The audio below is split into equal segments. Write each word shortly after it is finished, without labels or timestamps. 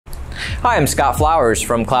Hi, I'm Scott Flowers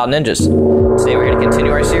from Cloud Ninjas. Today we're going to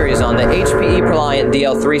continue our series on the HPE ProLiant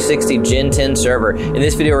DL360 Gen10 server. In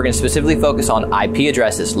this video we're going to specifically focus on IP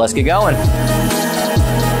addresses. Let's get going.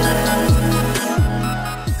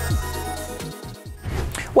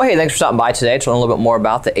 Well, hey, thanks for stopping by today to learn a little bit more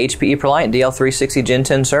about the HPE ProLiant DL360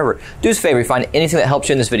 Gen10 server. Do us a favor, if you find anything that helps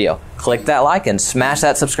you in this video, click that like and smash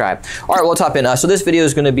that subscribe. All right, we'll top in. So this video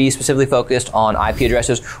is going to be specifically focused on IP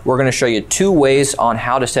addresses. We're going to show you two ways on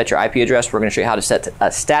how to set your IP address. We're going to show you how to set a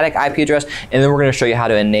static IP address, and then we're going to show you how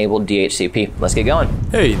to enable DHCP. Let's get going.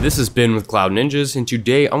 Hey, this is Ben with Cloud Ninjas, and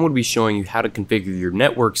today I'm going to be showing you how to configure your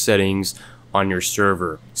network settings on your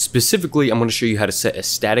server. Specifically, I'm going to show you how to set a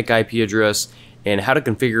static IP address and how to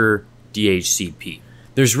configure DHCP.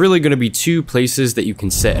 There's really going to be two places that you can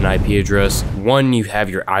set an IP address. One, you have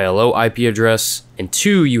your ILO IP address, and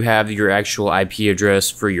two, you have your actual IP address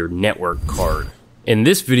for your network card. In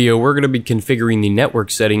this video, we're going to be configuring the network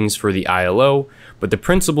settings for the ILO, but the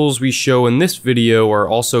principles we show in this video are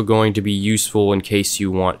also going to be useful in case you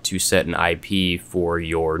want to set an IP for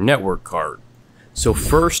your network card. So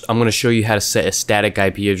first, I'm going to show you how to set a static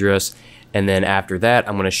IP address, and then after that,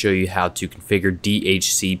 I'm going to show you how to configure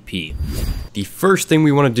DHCP. The first thing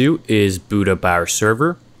we want to do is boot up our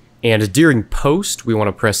server. And during post, we want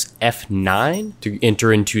to press F9 to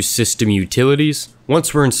enter into System Utilities.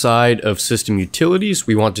 Once we're inside of System Utilities,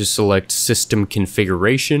 we want to select System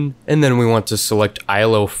Configuration. And then we want to select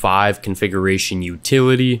ILO 5 Configuration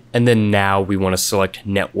Utility. And then now we want to select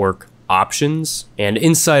Network Options, and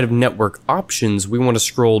inside of network options we want to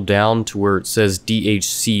scroll down to where it says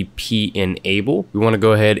DHCP enable. We want to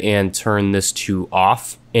go ahead and turn this to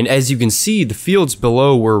off, and as you can see, the fields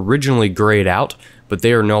below were originally grayed out, but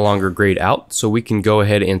they are no longer grayed out, so we can go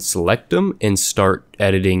ahead and select them and start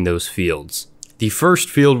editing those fields. The first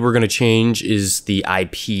field we're going to change is the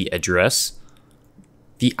IP address.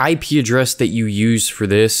 The IP address that you use for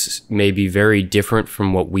this may be very different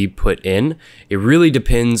from what we put in. It really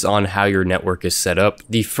depends on how your network is set up.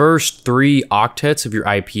 The first 3 octets of your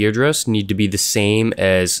IP address need to be the same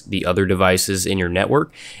as the other devices in your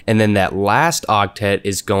network. And then that last octet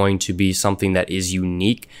is going to be something that is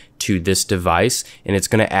unique to this device. And it's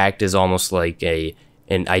going to act as almost like an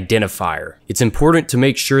identifier. It's important to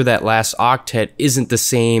make sure that last octet isn't the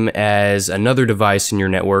same as another device in your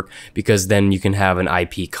network, because then you can have an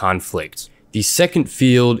IP conflict. The second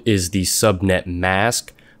field is the subnet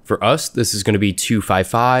mask. For us, this is going to be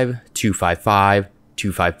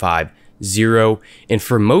 255.255.255.0, and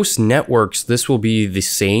for most networks, this will be the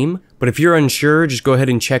same. But if you're unsure, just go ahead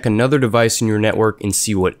and check another device in your network and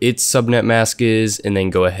see what its subnet mask is, and then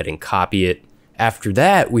go ahead and copy it. After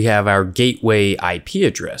that, we have our gateway IP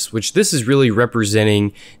address, which this is really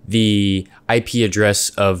representing the IP address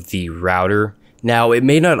of the router. Now, it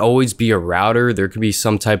may not always be a router. There could be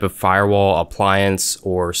some type of firewall appliance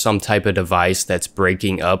or some type of device that's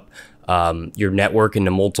breaking up your network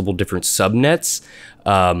into multiple different subnets.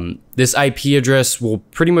 This IP address will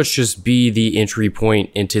pretty much just be the entry point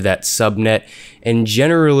into that subnet, and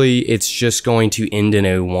generally it's just going to end in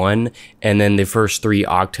a 1, and then the first 3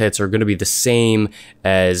 octets are going to be the same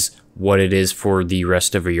as what it is for the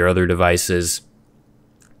rest of your other devices.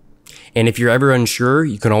 And if you're ever unsure,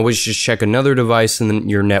 you can always just check another device in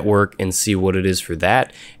your network and see what it is for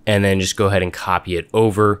that, and then just go ahead and copy it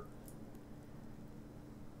over.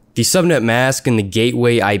 The subnet mask and the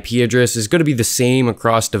gateway IP address is going to be the same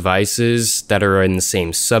across devices that are in the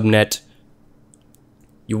same subnet.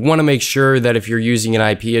 You want to make sure that if you're using an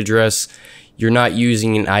IP address, you're not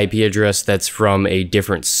using an IP address that's from a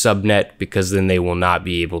different subnet, because then they will not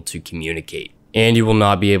be able to communicate and you will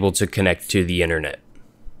not be able to connect to the internet.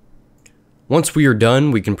 Once we are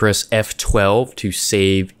done, we can press F12 to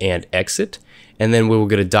save and exit, and then we will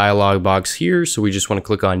get a dialog box here, so we just want to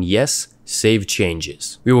click on yes. Save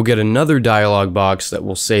changes. We will get another dialog box that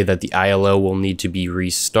will say that the ILO will need to be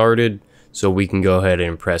restarted, so we can go ahead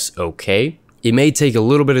and press OK. It may take a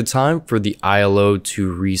little bit of time for the ILO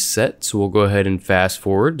to reset, so we'll go ahead and fast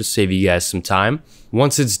forward to save you guys some time.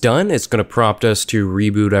 Once it's done, it's going to prompt us to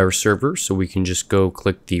reboot our server, so we can just go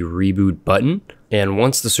click the reboot button. And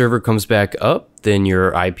once the server comes back up, then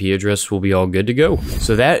your IP address will be all good to go.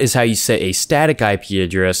 So that is how you set a static IP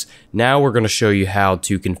address. Now we're going to show you how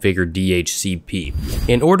to configure DHCP.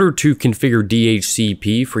 In order to configure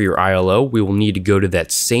DHCP for your ILO, we will need to go to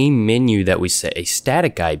that same menu that we set a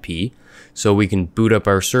static IP. So we can boot up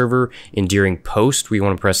our server, and during post, we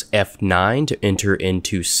want to press F9 to enter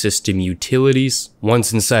into System Utilities.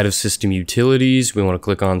 Once inside of System Utilities, we want to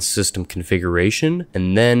click on System Configuration,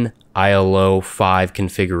 and then ILO 5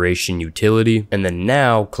 configuration utility, and then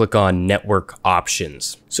now click on network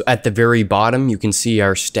options. So at the very bottom, you can see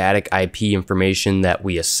our static IP information that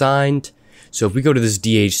we assigned. So if we go to this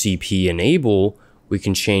DHCP enable, we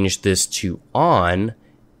can change this to on,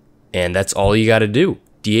 and that's all you got to do.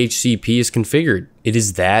 DHCP is configured. It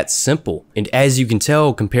is that simple. And as you can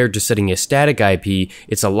tell, compared to setting a static IP,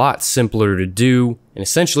 it's a lot simpler to do. And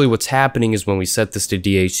essentially what's happening is when we set this to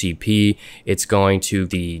DHCP, it's going to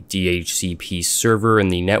the DHCP server in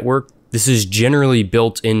the network. This is generally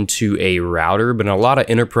built into a router, but in a lot of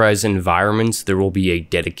enterprise environments, there will be a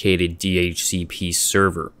dedicated DHCP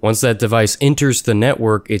server. Once that device enters the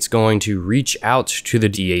network, it's going to reach out to the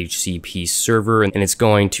DHCP server, and it's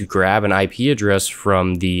going to grab an IP address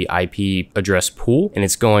from the IP address pool, and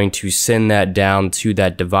it's going to send that down to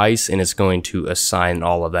that device, and it's going to assign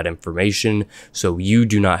all of that information, so you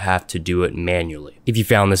do not have to do it manually. If you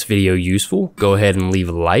found this video useful, go ahead and leave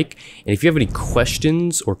a like, and if you have any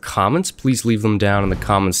questions or comments, please leave them down in the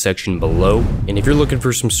comments section below. And if you're looking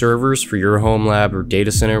for some servers for your home lab or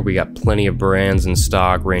data center, we got plenty of brands in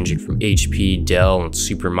stock ranging from HP, Dell, and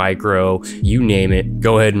Supermicro, you name it.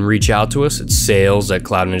 Go ahead and reach out to us at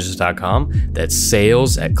sales@cloudninjas.com. That's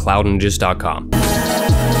sales@cloudninjas.com.